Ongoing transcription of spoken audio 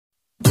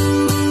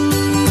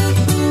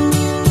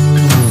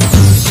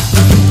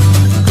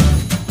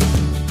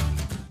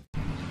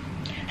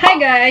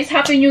guys!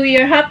 Happy New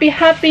Year!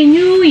 Happy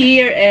New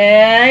Year,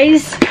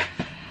 guys!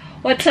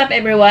 What's up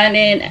everyone?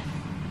 And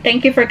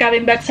thank you for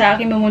coming back sa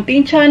aking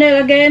mamunting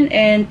channel again.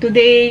 And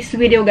today's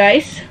video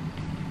guys,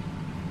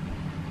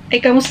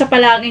 ay kamusta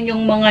pala ang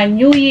inyong mga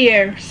New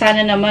Year?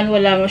 Sana naman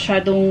wala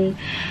masyadong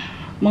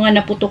mga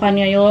naputukan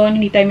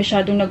ngayon. Hindi tayo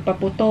masyadong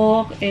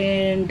nagpaputok.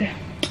 And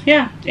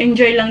yeah,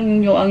 enjoy lang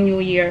ninyo ang New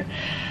Year.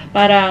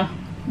 Para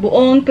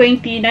buong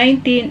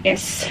 2019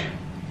 is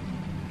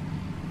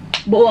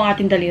buo ang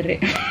ating daliri.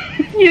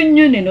 yun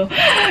no?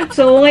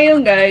 So,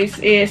 ngayon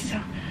guys is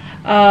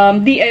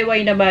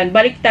DIY naman.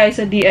 Balik tayo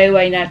sa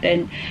DIY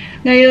natin.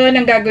 Ngayon,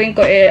 ang gagawin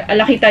ko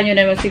nakita nyo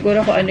naman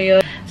siguro kung ano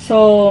yun.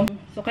 So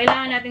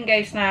kailangan natin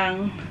guys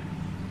ng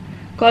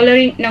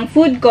coloring, ng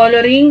food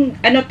coloring.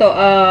 Ano to?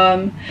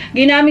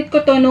 Ginamit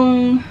ko to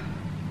nung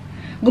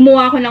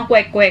gumawa ko ng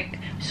kwek-kwek.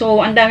 So,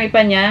 ang dami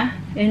pa niya.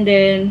 And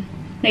then,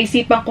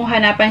 naisipan kong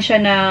hanapan siya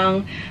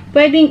ng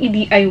pwedeng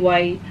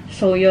i-DIY.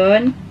 So,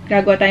 yun.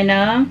 Gagawa tayo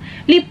ng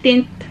lip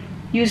tint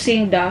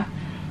using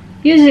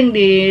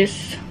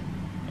this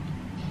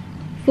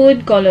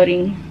food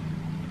coloring.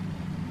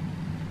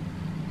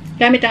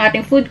 Gamit ang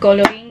ating food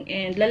coloring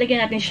and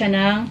lalagyan natin siya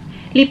ng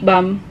lip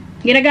balm.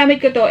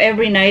 Ginagamit ko to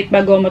every night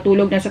bago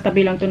matulog. Nasa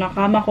tabi lang to ng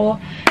kama ko.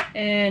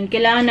 And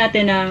kailangan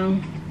natin ng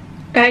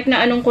kahit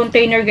na anong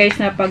container guys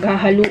na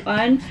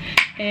paghahaluan.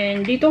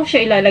 And dito ko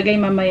siya ilalagay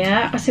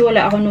mamaya kasi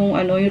wala ako nung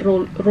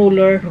yung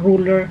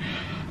ruler.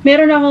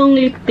 Meron akong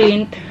lip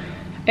tint.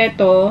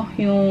 Ito,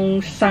 yung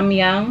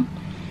Samyang.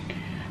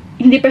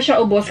 Hindi pa siya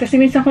ubos kasi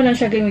minsan ko lang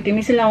siya gamitin.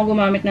 Minsan lang ako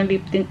gumamit ng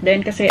lip tint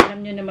din kasi alam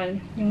nyo naman,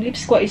 yung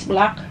lips ko is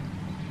black.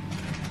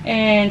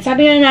 And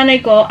sabi ng nanay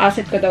ko,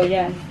 asset ko daw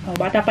yan. Oh,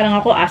 bata pa lang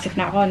ako, asset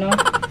na ako, no?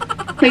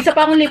 May isa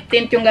pa akong lip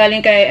tint yung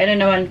galing kay,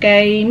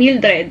 kay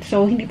Mildred.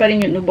 So, hindi pa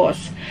rin yun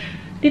ubos.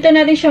 Dito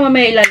natin siya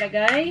mamaya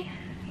ilalagay.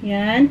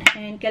 Yan.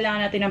 And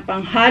kailangan natin ng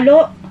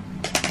panghalo.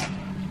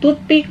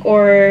 Toothpick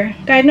or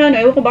kahit na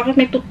ewan ko bakit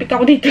may toothpick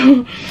ako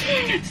dito.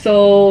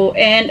 So,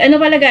 and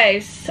ano pala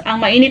guys, ang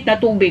mainit na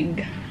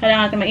tubig.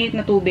 Kailangan natin mainit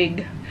na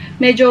tubig.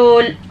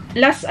 Medyo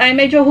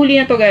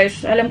huli na to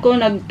guys. Alam ko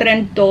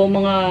nag-trend to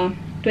mga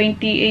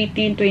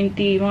 2018,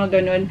 20, mga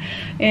ganun.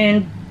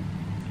 And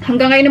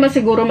hanggang ngayon naman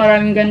siguro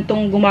maraming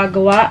gantong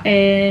gumagawa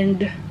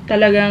and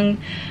talagang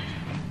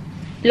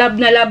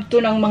love na love to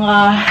ng mga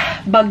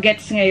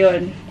bagets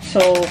ngayon. So,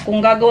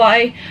 kung gagawa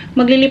ay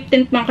maglilip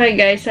tint man kayo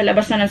guys sa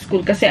labas na ng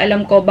school kasi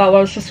alam ko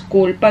bawal sa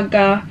school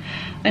pagka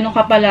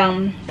ka pa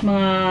lang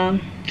mga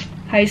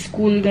high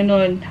school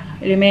ganun,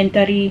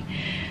 elementary,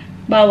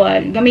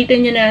 bawal.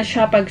 Gamitin nyo na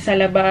siya pag sa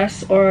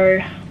labas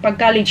or pag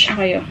college na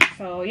kayo.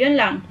 So, yun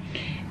lang.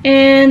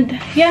 And,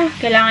 yeah,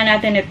 kailangan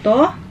natin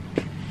ito.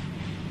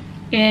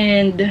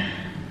 And,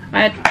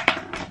 at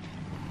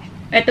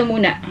ito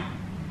muna.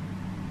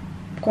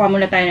 Kuha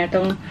muna tayo na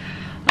itong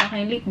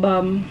aking lip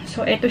balm.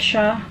 So, ito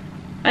siya.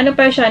 Ano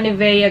pa siya?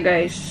 Nivea,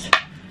 guys.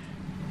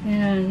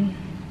 Ayan.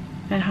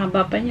 Ang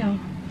haba pa niya.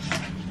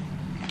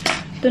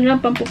 Ito na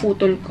lang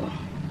pampuputol ko.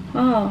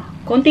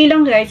 Konti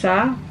lang, guys,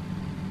 ha?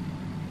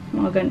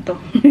 Mga ganito.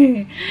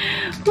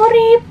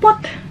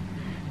 Kuripot.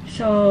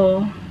 So,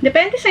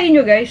 depende sa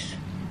inyo, guys.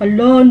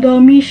 Ala, ang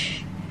dami.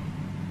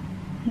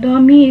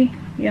 Dami.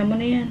 Yan mo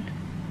na yan.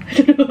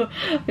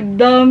 Ang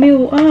dami.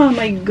 Oh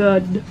my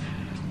God.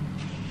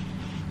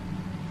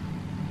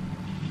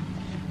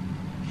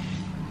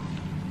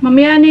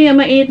 Mamaya na yung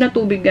mainit na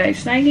tubig,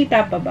 guys.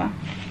 Nakikita pa ba?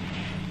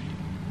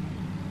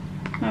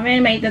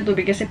 Mamaya mainit na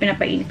tubig kasi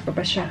pinapainit ko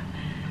pa siya.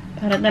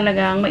 Para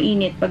talagang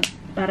mainit.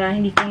 Para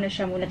hindi ko na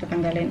siya muna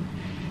tatanggalin.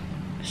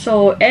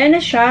 So,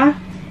 na siya.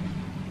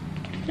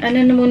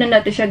 Na muna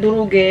natin siya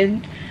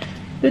durugin.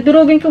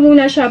 Dudurugin ko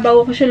muna siya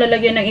bago ko siya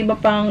lalagyan ng iba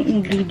pang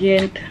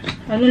ingredient.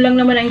 Ano lang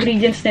naman ang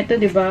ingredients nito,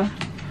 diba?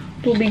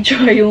 Tubig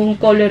siya yung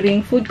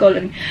coloring, food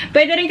coloring.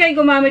 Pwede rin kayo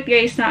gumamit,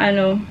 guys, na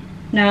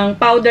ng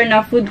powder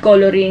na food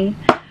coloring.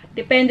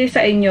 Depende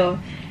sa inyo.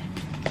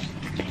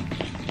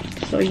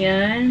 So,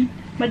 yan.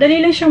 Madali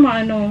lang siya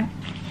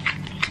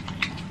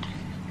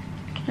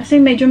kasi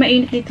medyo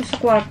mainit dito sa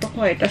kwarto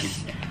ko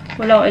Tapos,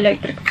 wala akong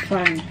electric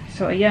fan.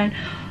 So, ayan.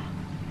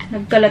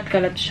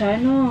 Nagkalat-kalat siya,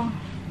 no?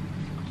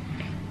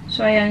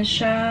 So, ayan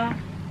siya.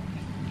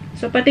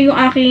 So, pati yung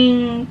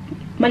aking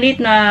maliit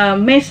na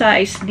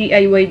mesa is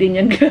DIY din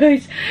yan,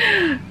 guys.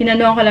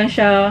 Inanuan ko lang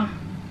siya.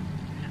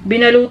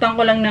 Binalutan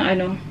ko lang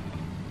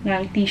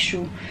ng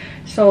tissue.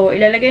 So,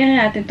 ilalagay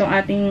na natin tong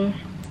ating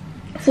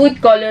food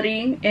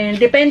coloring.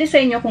 And depende sa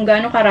inyo kung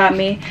gaano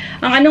karami.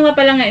 Ang nga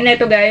pala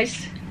nito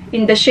guys,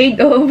 in the shade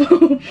of,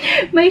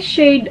 may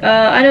shade,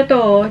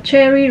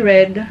 cherry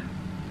red.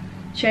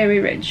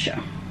 Cherry red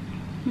siya.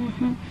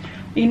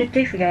 Init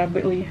guys, grabe,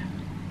 uy.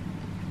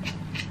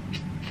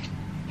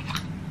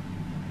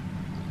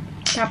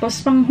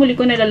 Tapos, panghuli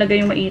ko nalalagay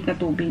yung mainit na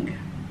tubig.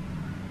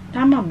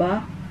 Tama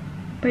ba?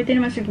 Pwede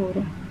naman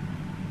siguro.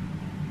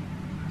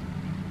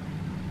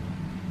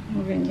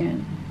 O,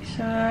 ganyan.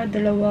 Isa,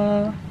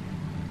 dalawa,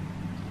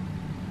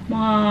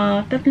 mga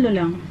 3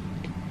 lang.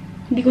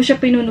 Hindi ko siya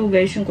pinuno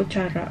guys, yung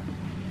kutsara.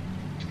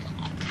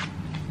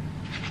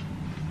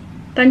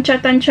 3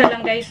 Tansya-tansya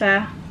lang guys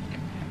ha.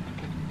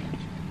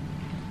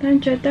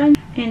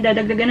 Tansya-tansya. And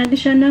dadagdagan natin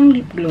siya ng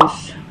lip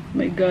gloss.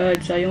 Oh my god,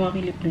 sayang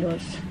aking lip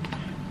gloss.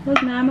 Huwag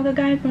na,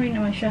 magagamit mo rin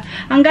naman siya.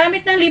 Ang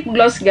gamit ng lip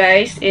gloss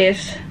guys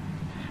is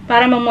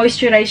para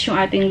ma-moisturize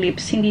yung ating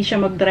lips. Hindi siya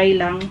mag-dry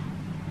lang.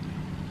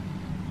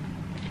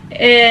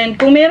 And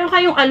kung meron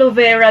kayong aloe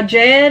vera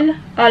gel,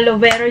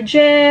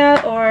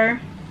 or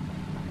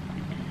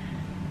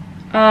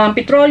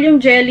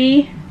petroleum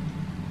jelly,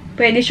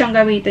 pwede siyang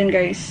gamitin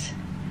guys.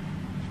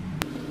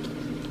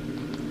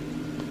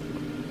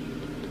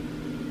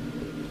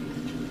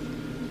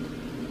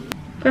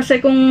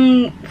 Kasi kung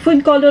food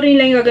coloring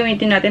lang yung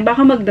gagamitin natin,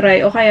 baka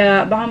mag-dry o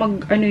kaya baka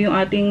mag-ano yung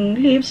ating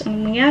lips.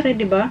 Ang nangyari,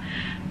 di ba?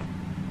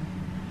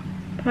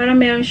 Para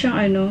meron siyang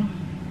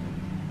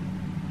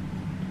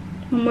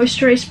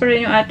moisturize pa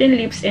rin yung ating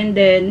lips, and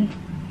then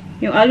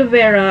yung aloe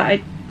vera,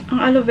 ang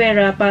aloe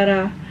vera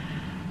para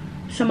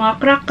sa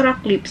mga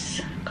crack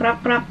lips. Crack.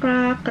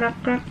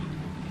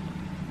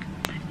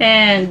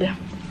 And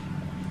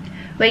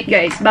wait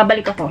guys,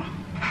 babalik ako.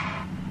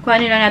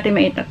 Kuhanin lang natin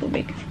mainit na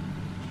tubig.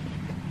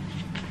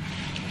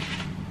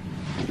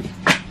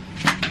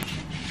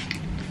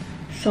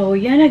 So,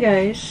 yan na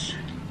guys.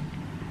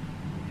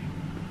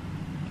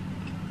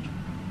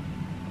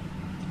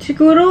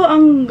 Siguro,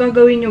 ang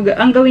gawin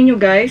nyo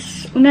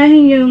guys,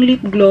 unahin nyo yung lip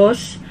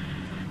gloss,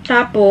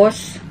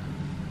 tapos,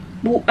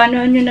 nyo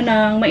na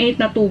ng mainit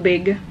na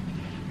tubig.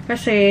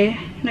 Kasi,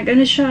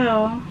 nag-ano siya,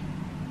 oh.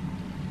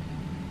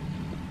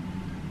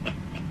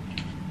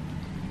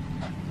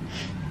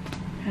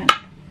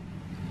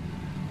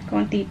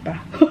 Konti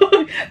pa.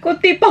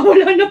 Konti pa,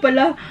 wala na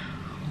pala.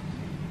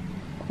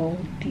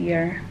 Oh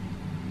dear.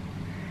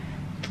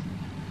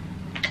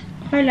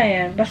 Okay lang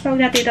yan. Basta huwag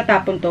natin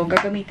itatapon to.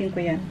 Gagamitin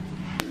ko yan.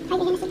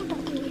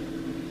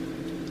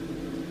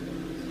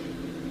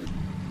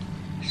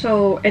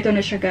 So, eto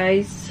na siya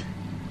guys.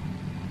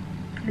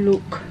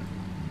 Look.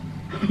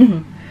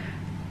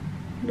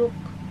 Look.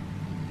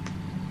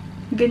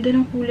 Ganda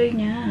ng kulay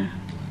niya.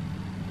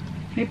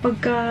 May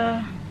pagka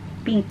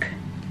pink.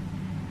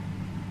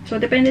 So,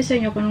 depende sa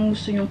inyo kung anong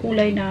gusto nyo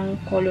kulay ng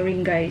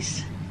coloring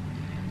guys.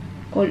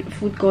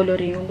 Food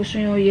coloring. Kung gusto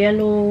nyo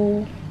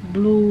yellow,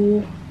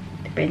 blue,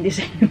 depende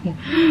sa inyo.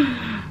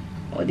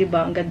 O,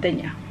 diba? Ang ganda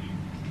niya.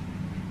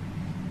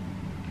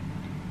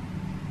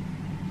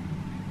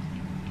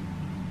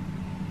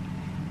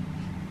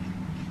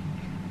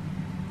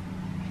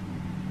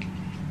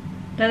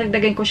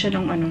 Lalagdagan ko siya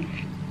ng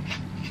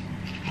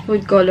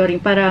food coloring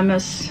para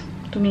mas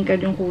tumingkad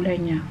yung kulay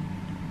niya.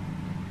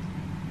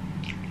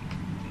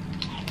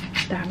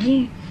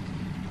 Dami.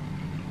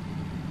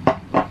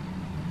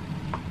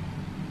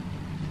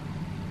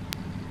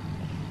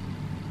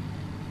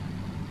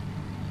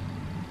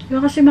 Diba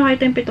kasi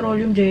makita yung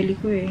petroleum jelly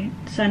ko eh.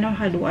 Sana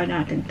haluan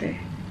natin to eh.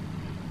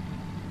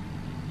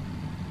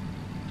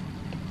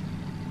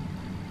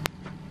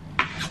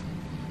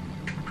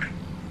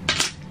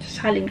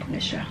 Sasalin ko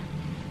na siya.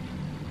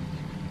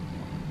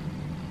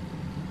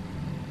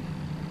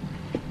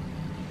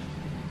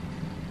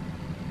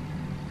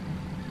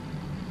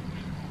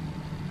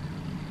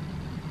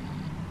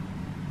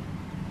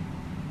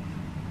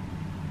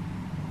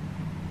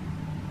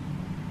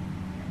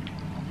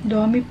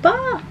 Dami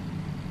pa!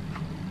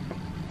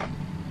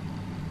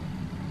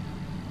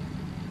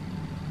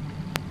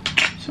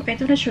 So,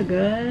 ito na siya,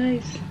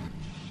 guys.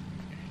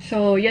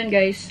 So, yan,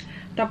 guys.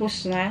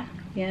 Tapos na.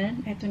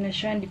 Yan. Ito na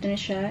siya. Dito na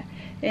siya.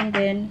 And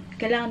then,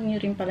 kailangan nyo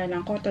rin pala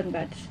ng cotton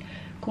buds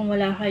kung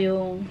wala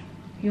kayong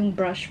yung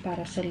brush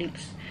para sa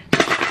lips.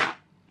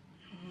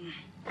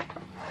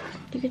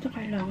 Hindi kita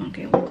kailangan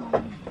kayo.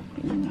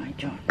 Hindi nga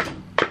dyan.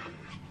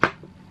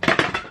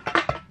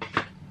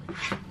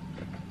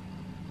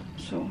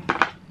 So,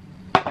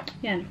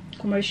 yan.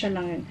 Commercial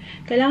lang yun.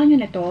 Kailangan nyo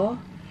nito.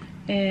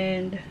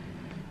 And,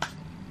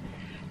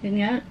 yun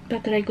nga,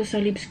 patry ko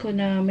sa lips ko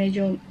na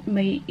medyo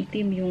may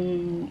itim yung,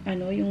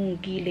 yung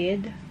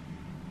gilid.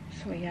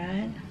 So,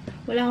 yan.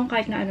 Wala akong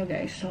kahit na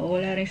guys. So,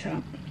 wala rin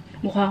sa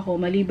mukha ko,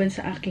 maliban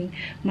sa aking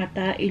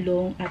mata,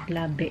 ilong, at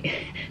labi.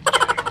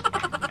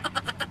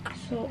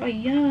 So,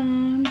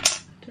 ayan.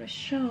 Ito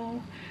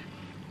siya.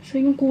 So,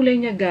 yung kulay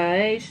niya,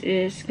 guys,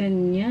 is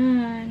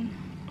ganyan.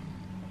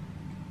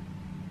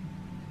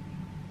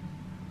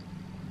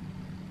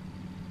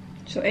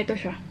 So, ito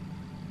siya.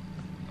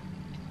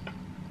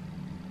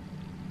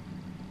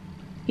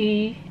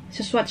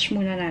 I-swatch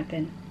muna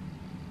natin.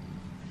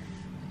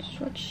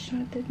 Swatch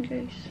natin,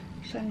 guys.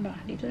 Saan ba?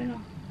 Dito na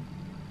lang.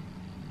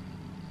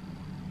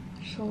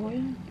 So,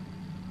 ayan.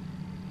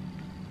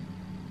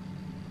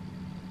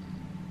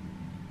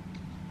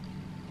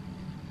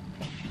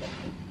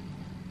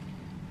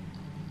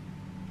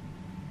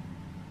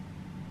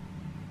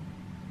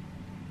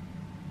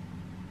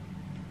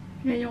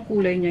 Yan yung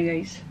kulay niya,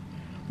 guys.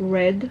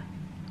 Red.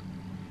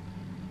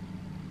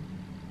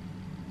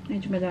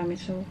 Medyo madami.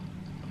 So,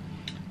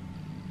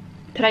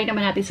 try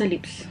naman natin sa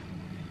lips.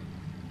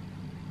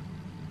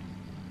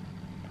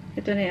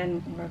 Ito na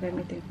yan kung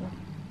gagamitin ko.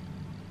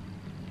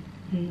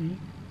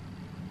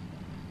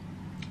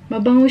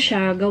 Mabango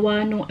siya,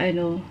 gawa nung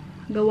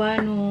gawa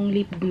nung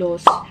lip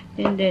gloss.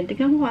 And then,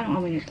 tignan ko kung anong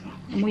amoy nito.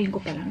 Amoyin ko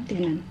pala.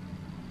 Tignan.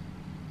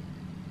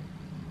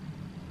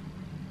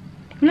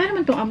 Wala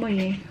naman tong amoy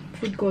eh.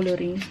 Food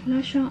coloring.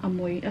 Wala siyang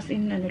amoy. As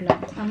in, ano lang.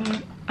 Ang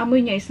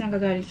amoy niya is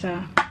nanggagaling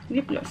sa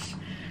lip gloss.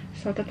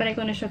 So, tatry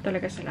ko na siya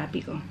talaga sa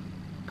labi ko.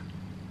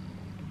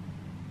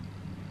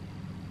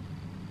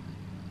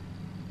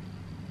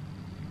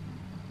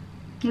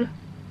 Wala.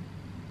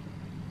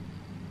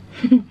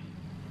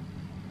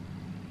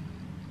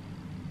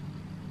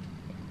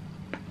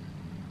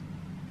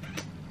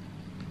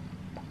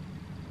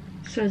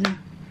 So,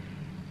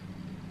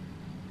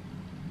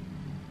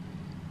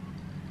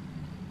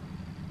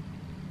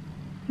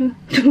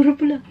 siguro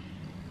pala.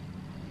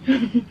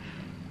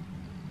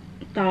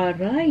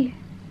 Taray.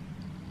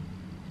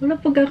 Wala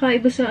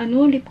pagkakaiba sa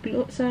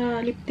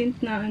sa lip tint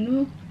na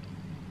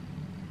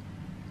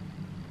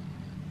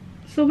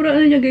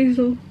Sobrang niya guys,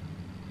 so.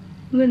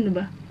 Maganda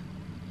ba?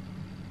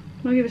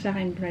 Magiba sa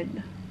akin, Brad.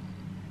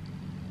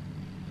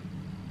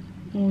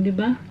 Oh, di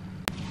ba?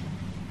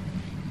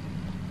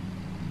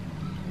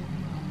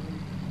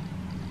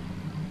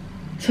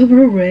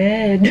 Sobrang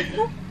red.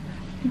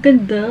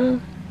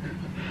 Ganda.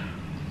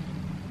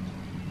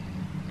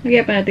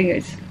 Lagyan pa natin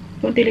guys.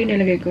 Kunti lang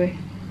nilagay ko eh.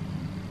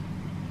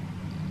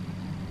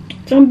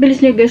 So, ang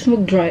bilis niya guys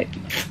mag-dry.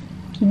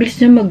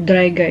 Bilis niya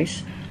mag-dry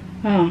guys.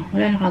 Wala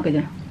na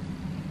kagad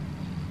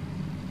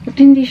At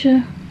hindi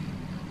siya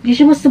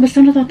basta-basta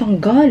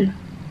natatanggal.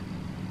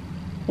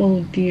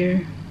 Oh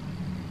dear.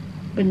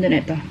 Ganda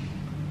na ito.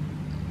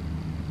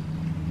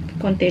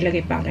 Konti,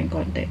 lagay pa rin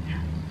konti.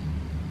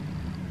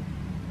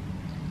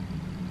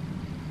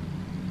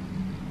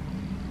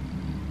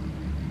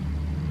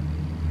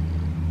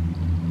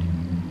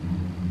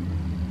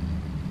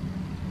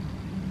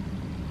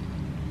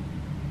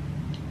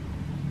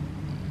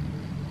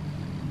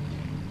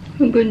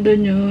 Ang ganda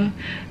niya.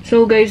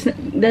 So guys,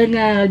 dahil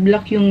nga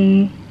black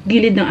yung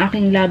gilid ng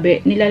aking labi,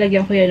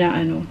 nilalagyan ko yan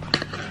ng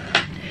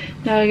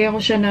nilalagyan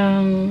ko siya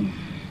ng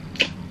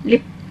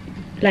lip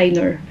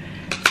liner.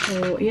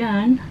 So,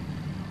 ayan.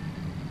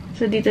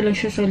 So, dito lang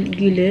siya sa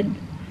gilid.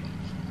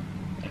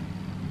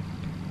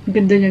 Ang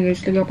ganda niya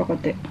guys. Lagyan pa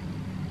konti.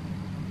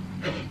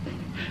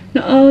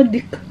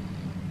 Na-addict.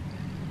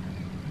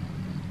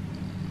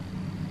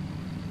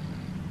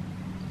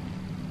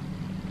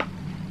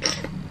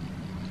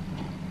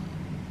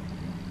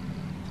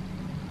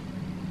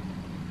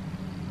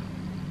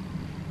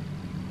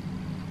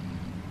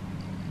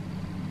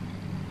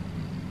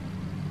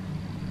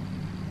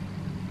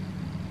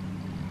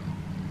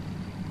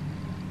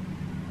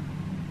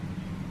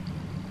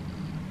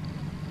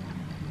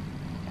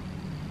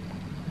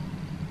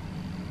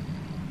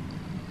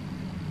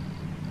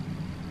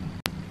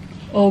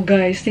 Oh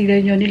guys,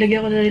 tignan nyo.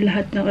 Nilagyan ko na rin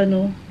lahat ng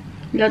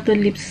lahat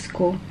ng lips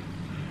ko.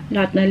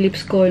 Lahat ng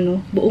lips ko,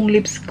 buong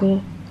lips ko.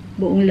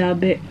 Buong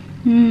labi.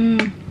 Ang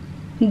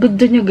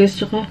ganda niya guys.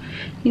 Tsaka,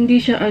 hindi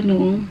siya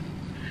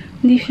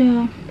hindi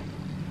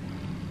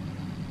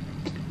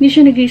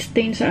siya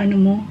nag-stain sa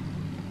mo.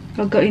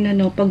 Pag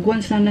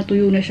once na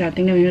natuyo na siya,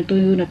 tingnan mo,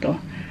 natuyo na to.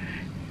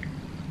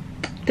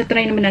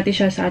 Tatry naman natin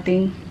siya sa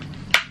ating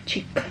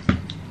cheek.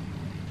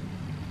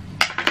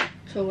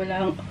 So,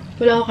 wala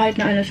ko kahit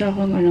na sa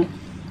akong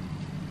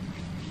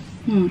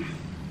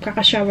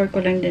kaka-shower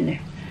ko lang din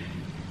eh.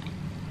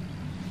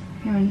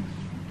 Yan.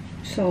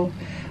 So,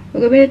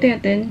 gagamitin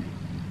natin.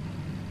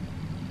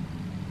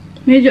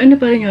 Medyo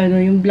pa rin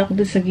yung black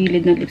doon sa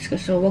gilid ng lips ko.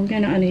 So, wag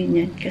nyo na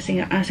yan. Kasi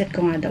nga, asset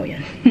ko nga daw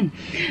yan.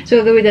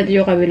 So, gagawin natin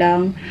yung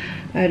kabilang,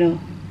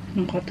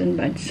 ng cotton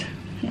buds.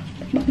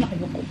 Bakit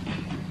nakabukod?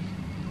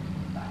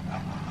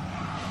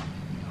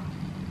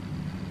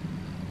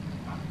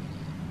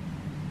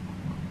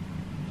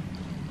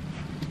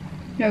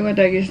 Gagawin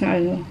tayo guys na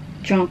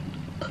junk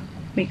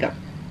makeup.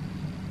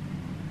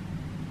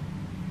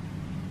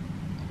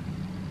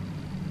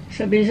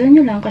 Sabihan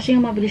nyo lang kasi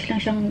mabilis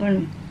lang siyang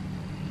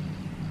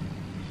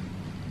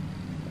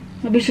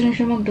mabilis lang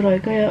siya mag-dry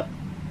kaya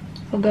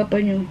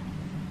agapan nyo.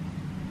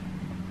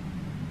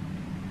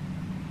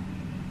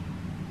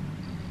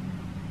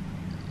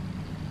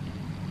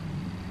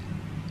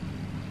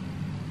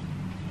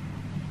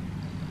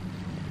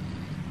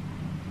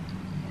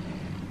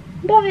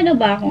 Bakit na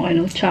ba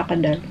akong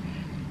tsakadal?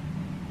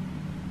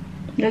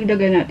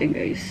 Dagdagan natin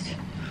guys.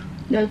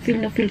 Dahil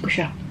feel ko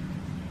siya.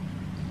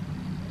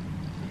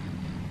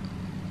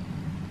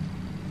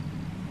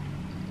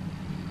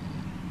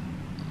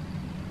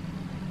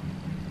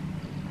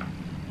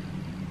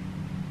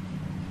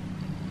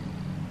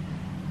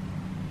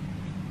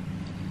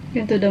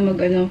 Ganito daw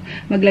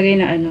maglagay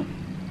na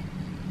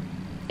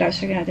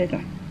Tapos lagyan natin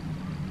ito.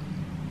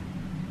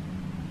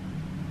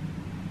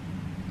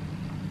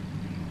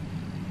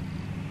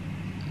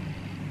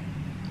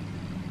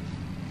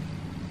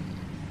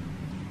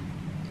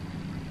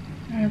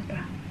 Ano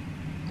pa?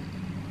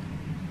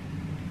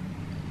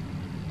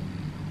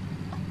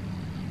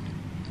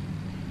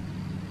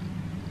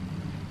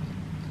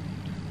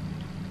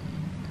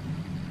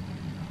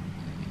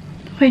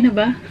 Okay na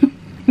ba?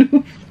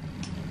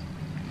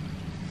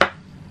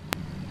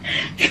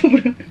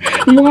 Sobrang,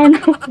 mukha na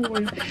ako.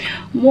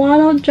 Mukha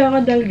na akong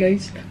tsakadal,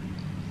 guys.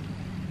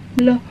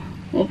 Wala.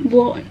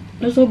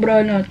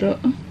 Nasobra na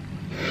ito.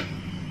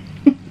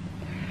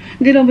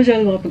 Hindi lang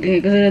masyado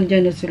makapag-ingay kasi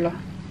nandiyan na sila.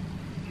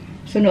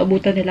 So,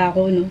 naabutan nila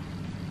ako, no?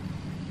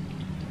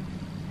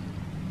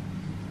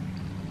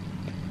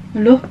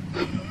 Hello?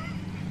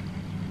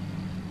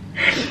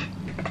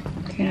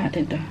 Tingnan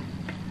natin ito.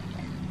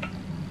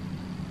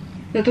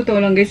 Sa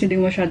totoo lang guys, hindi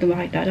ko masyado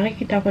makita.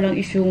 Nakikita ko lang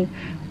is yung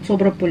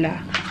sobrang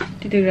pula.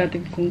 Titignan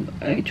natin kung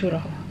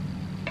itsura ko.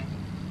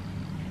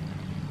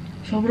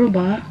 Sobra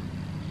ba?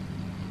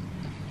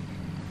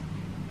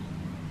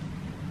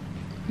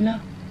 Wala.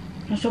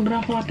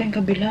 Nasobrang ko ata yung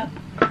kabila.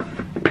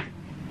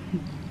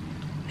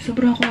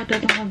 Sobrang ko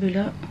ata itong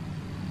kabila.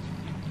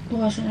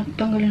 Bukasan natin.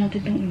 Tanggalin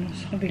natin itong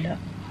sa kabila.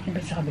 Iba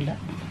sa kabila.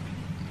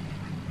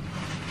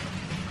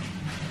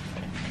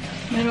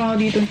 Meron ako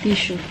ditong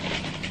tissue.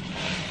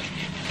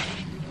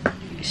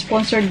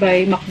 Sponsored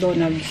by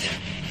McDonald's.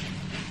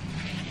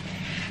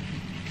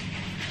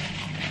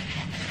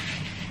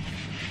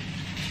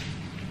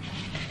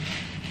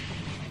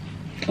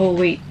 Oh,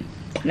 wait.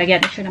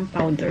 Lagyan natin siya ng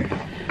powder.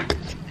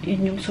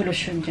 Yun yung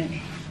solusyon dyan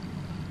eh.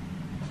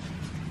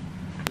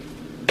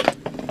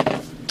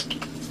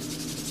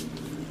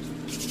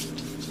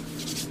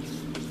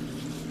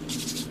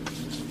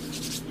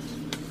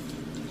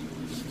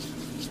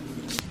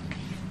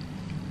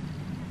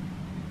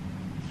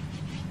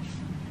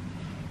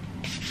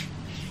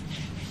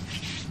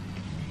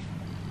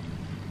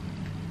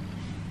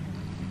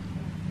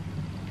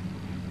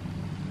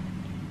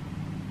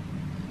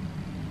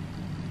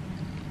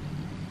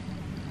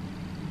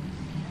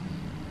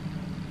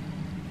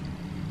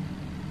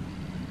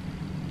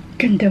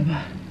 Ganda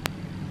ba?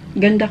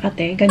 Ganda ka,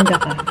 te. Ganda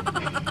ka.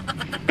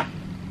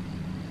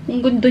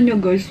 Ang ganda niya,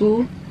 guys.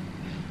 Oh.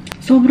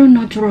 Sobrang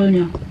natural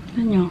niya.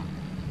 Ano niya?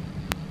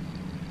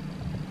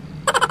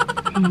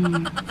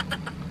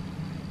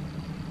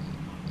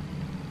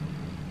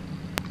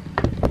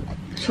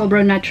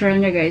 Sobrang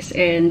natural niya, guys.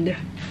 And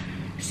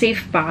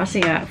safe pa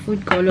kasi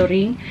food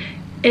coloring.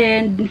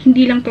 And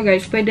hindi lang to,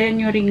 guys. Pwede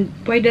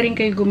rin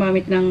kayo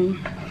gumamit ng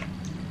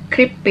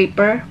crepe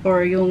paper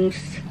or yung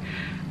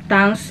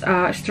Tang's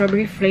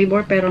strawberry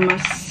flavor, pero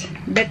mas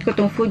bet ko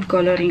tong food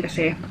coloring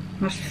kasi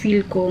mas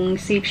feel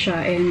kong safe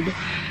siya. And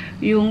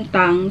yung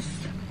Tang's,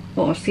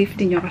 oo, safe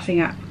din yun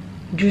kasi nga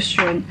juice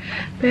yun.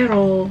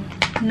 Pero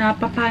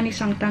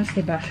napapanis ang Tang's,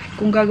 diba?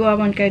 Kung gagawa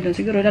man kayo dun,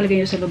 siguro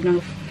lalagay nyo sa loob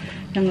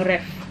ng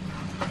ref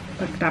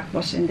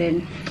pagtapos. And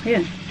then,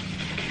 ayan.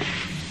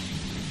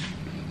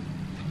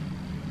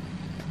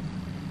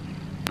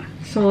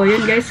 So,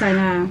 yun guys,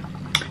 sana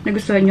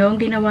nagustuhan nyo ang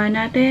ginawa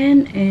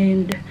natin,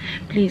 and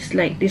please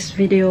like this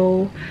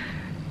video,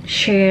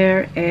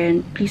 share,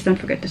 and please don't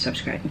forget to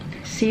subscribe.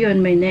 See you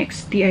on my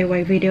next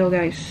DIY video,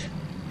 guys.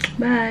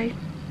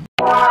 Bye!